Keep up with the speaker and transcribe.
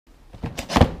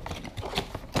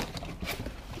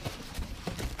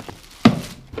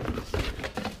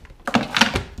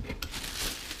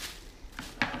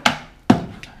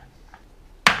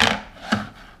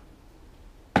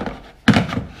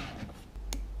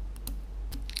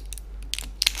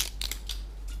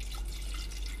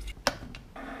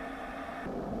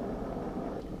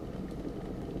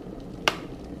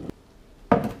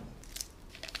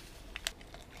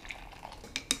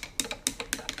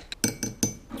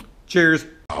Cheers.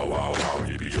 20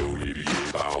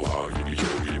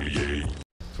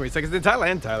 seconds in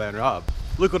Thailand, Thailand Rob.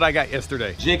 Look what I got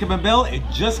yesterday. Jacob and Bill, it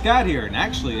just got here, and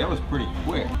actually that was pretty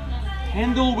quick.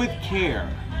 Handle with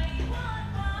care.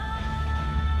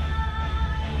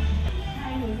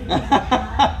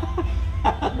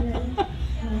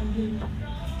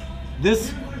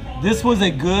 This was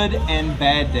a good and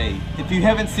bad day. If you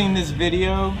haven't seen this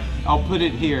video, I'll put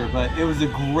it here, but it was a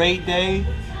great day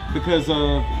because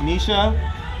of Nisha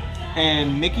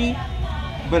and Mickey,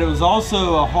 but it was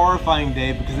also a horrifying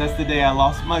day because that's the day I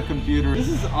lost my computer. This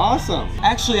is awesome.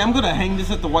 Actually, I'm gonna hang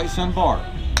this at the White Sun Bar.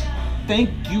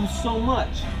 Thank you so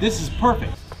much. This is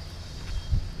perfect.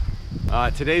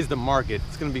 Today's the market.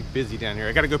 It's gonna be busy down here.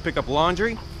 I gotta go pick up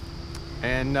laundry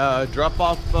and drop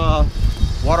off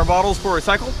water bottles for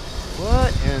recycle.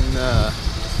 What? And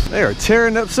they are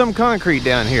tearing up some concrete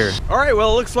down here. All right,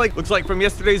 well, looks like from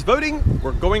yesterday's voting,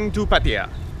 we're going to Pattaya.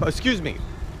 Excuse me,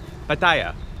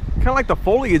 Pattaya. Kind of like the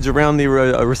foliage around the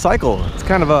recycle. It's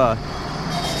kind of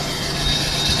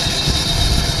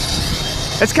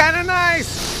it's kind of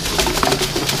nice.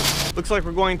 Looks like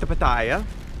we're going to Pattaya.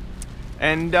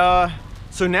 And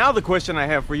so now the question I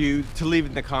have for you to leave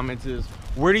in the comments is,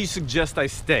 where do you suggest I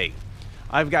stay?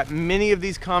 I've got many of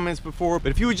these comments before,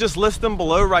 but if you would just list them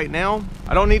below right now,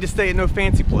 I don't need to stay at no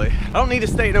fancy place. I don't need to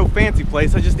stay at no fancy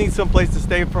place. I just need some place to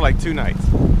stay for like 2 nights.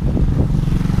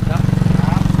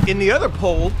 In the other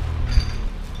poll,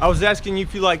 I was asking you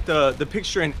if you like the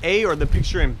picture in A or the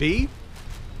picture in B.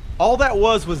 All that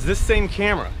was this same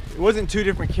camera. It wasn't 2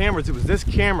 different cameras, it was this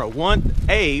camera. One,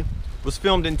 A, was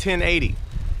filmed in 1080,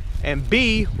 and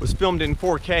B was filmed in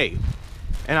 4K.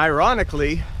 And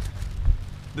ironically,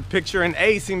 the picture in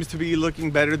A seems to be looking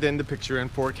better than the picture in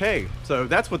 4K. So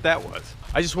that's what that was.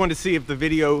 I just wanted to see if the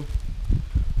video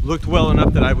looked well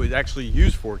enough that I would actually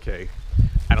use 4K.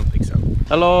 I don't think so.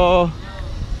 Hello.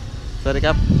 Setting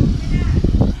up.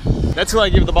 That's who I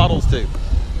give the bottles to.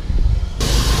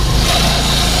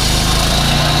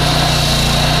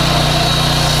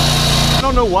 I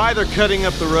don't know why they're cutting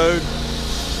up the road,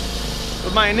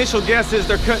 but my initial guess is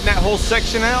they're cutting that whole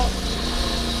section out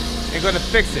and going to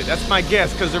fix it. That's my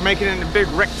guess, because they're making it in a big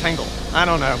rectangle. I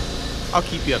don't know. I'll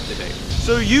keep you up to date.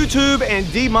 So YouTube and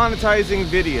demonetizing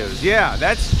videos. Yeah,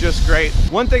 that's just great.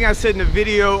 One thing I said in a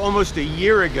video almost a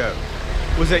year ago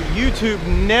was that YouTube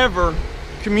never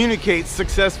communicates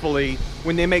successfully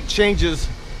when they make changes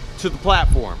to the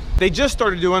platform. They just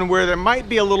started doing where there might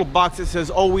be a little box that says,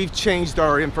 oh, we've changed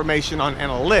our information on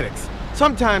analytics.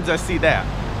 Sometimes I see that.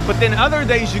 But then other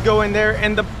days you go in there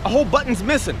and the whole button's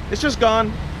missing. It's just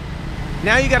gone.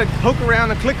 Now you gotta poke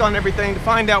around and click on everything to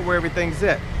find out where everything's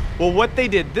at. Well, what they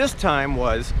did this time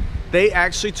was they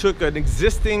actually took an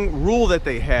existing rule that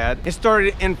they had and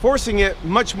started enforcing it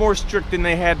much more strict than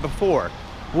they had before.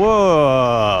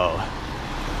 Whoa.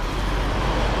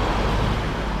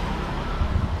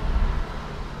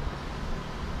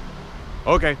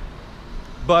 Okay.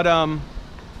 But,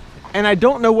 and I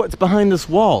don't know what's behind this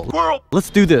wall. Squirrel.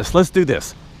 Let's do this, let's do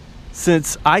this.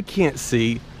 Since I can't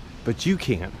see, but you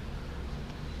can.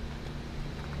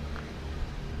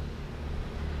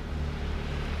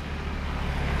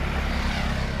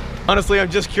 Honestly, I'm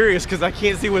just curious because I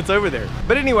can't see what's over there.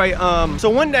 But anyway, so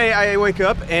one day I wake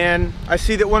up and I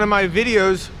see that one of my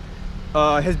videos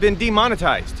has been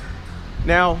demonetized.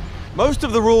 Now, most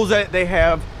of the rules that they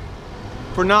have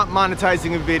for not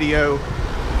monetizing a video,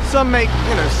 some make,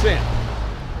 sense.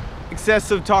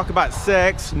 Excessive talk about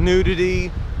sex, nudity,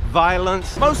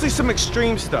 violence, mostly some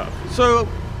extreme stuff. So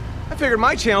I figured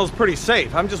my channel is pretty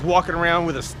safe. I'm just walking around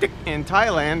with a stick in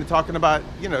Thailand and talking about,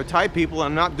 Thai people.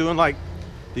 I'm not doing like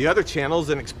the other channels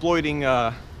and exploiting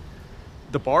the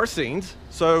bar scenes.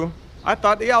 So I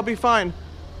thought, yeah, I'll be fine.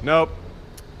 Nope.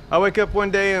 I wake up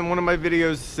one day and one of my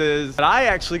videos says that I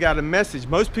actually got a message.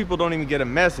 Most people don't even get a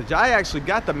message. I actually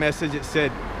got the message. It said,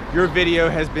 your video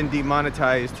has been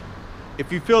demonetized.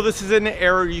 If you feel this is an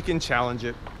error, you can challenge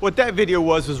it. What that video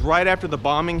was right after the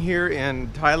bombing here in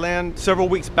Thailand, several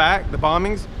weeks back, the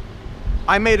bombings.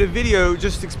 I made a video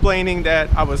just explaining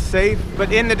that I was safe,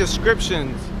 but in the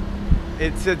descriptions,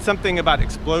 it said something about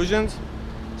explosions.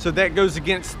 So that goes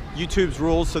against YouTube's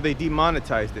rules, so they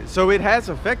demonetized it. So it has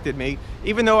affected me,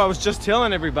 even though I was just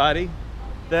telling everybody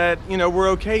that, we're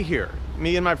okay here.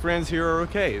 Me and my friends here are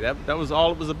okay. That was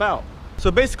all it was about. So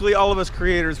basically all of us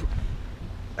creators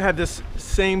have this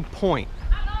same point.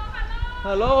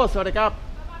 Hello, sorry.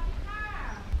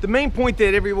 The main point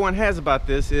that everyone has about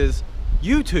this is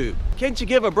YouTube. Can't you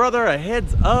give a brother a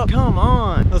heads up? Come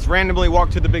on. Let's randomly walk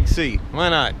to the big sea. Why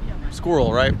not?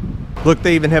 Squirrel, right? Look,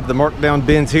 they even have the marked down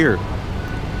bins here.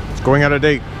 It's going out of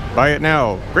date. Buy it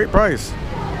now. Great price.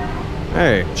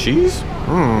 Hey, cheese?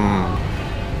 I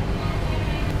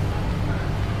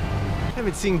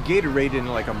haven't seen Gatorade in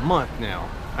like a month now.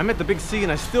 I'm at the Big C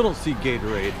and I still don't see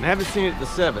Gatorade, and I haven't seen it at the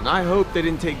 7. I hope they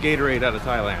didn't take Gatorade out of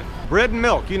Thailand. Bread and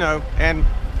milk, you know, and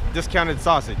discounted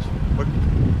sausage. But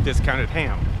discounted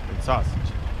ham and sausage.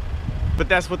 But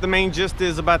that's what the main gist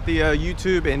is about the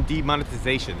YouTube and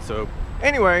demonetization. So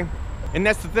anyway, and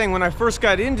that's the thing, when I first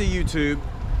got into YouTube,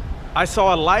 I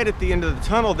saw a light at the end of the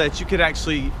tunnel that you could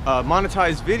actually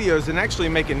monetize videos and actually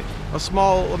make a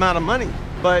small amount of money.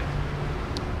 But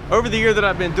over the year that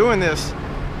I've been doing this,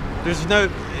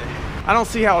 I don't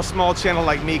see how a small channel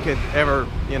like me could ever,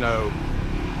 you know,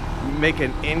 make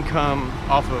an income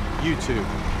off of YouTube.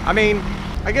 I mean,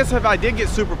 I guess if I did get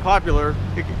super popular,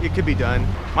 it could be done.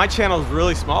 My channel is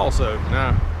really small, so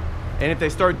nah. And if they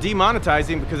start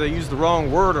demonetizing because I use the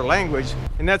wrong word or language,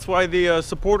 and that's why the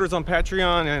supporters on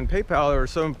Patreon and PayPal are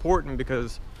so important,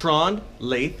 because Trond,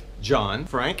 Laith, John,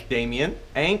 Frank, Damien,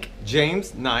 Ank,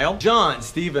 James, Niall, John,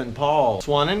 Stephen, Paul,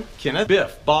 Swannon, Kenneth,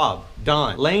 Biff, Bob,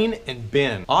 Don, Lane, and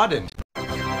Ben. Auden.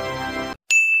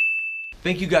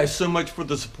 Thank you guys so much for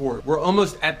the support. We're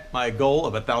almost at my goal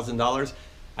of $1,000.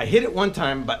 I hit it one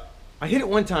time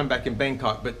back in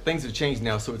Bangkok, but things have changed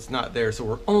now, so it's not there. So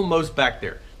we're almost back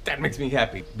there. That makes me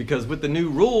happy, because with the new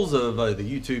rules of the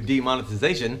YouTube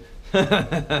demonetization,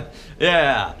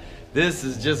 yeah, this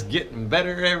is just getting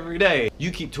better every day.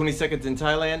 You keep 20 seconds in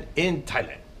Thailand.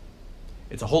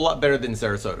 It's a whole lot better than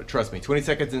Sarasota, trust me. 20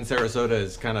 seconds in Sarasota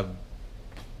is kind of,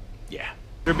 yeah.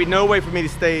 There'd be no way for me to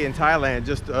stay in Thailand,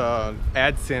 just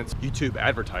AdSense, YouTube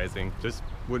advertising, just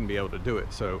wouldn't be able to do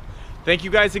it. So thank you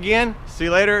guys again, see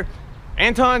you later.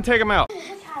 Anton, take them out.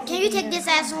 Can you take this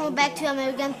asshole back to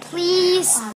America,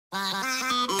 please?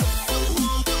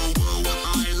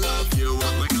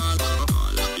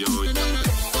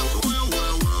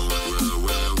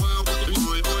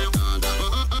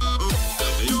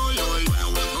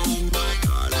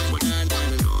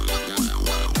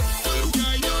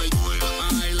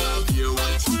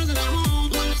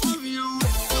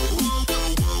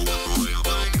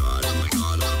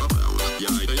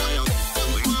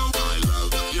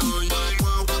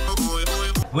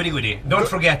 Goody goody. Don't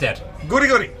forget that. Goody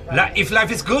goody. If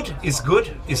life is good, it's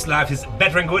good. If life is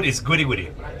better and good, it's goody goody.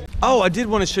 Oh, I did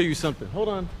want to show you something. Hold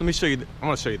on. Let me show you. I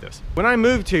want to show you this. When I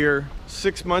moved here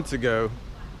 6 months ago,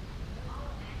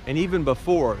 and even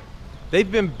before,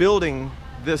 they've been building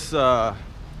this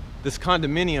this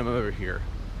condominium over here,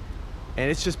 and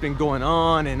it's just been going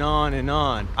on and on and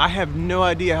on. I have no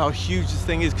idea how huge this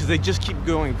thing is, because they just keep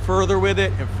going further with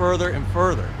it and further and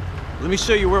further. Let me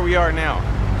show you where we are now.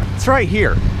 It's right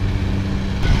here.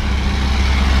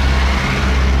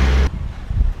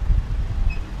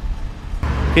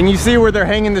 Can you see where they're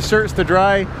hanging the shirts to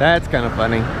dry? That's kind of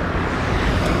funny.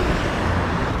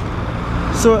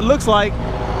 So it looks like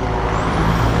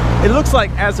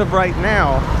as of right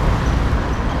now,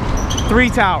 3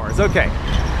 towers, okay.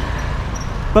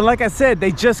 But like I said,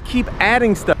 they just keep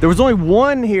adding stuff. There was only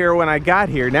 1 here when I got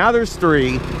here. Now there's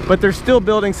 3, but they're still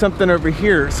building something over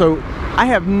here. So I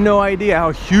have no idea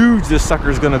how huge this sucker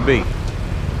is gonna be.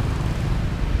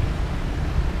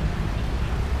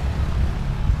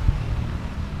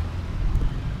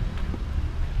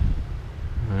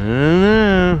 I don't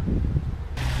know.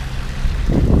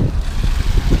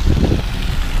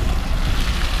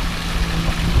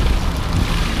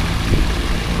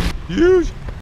 Huge.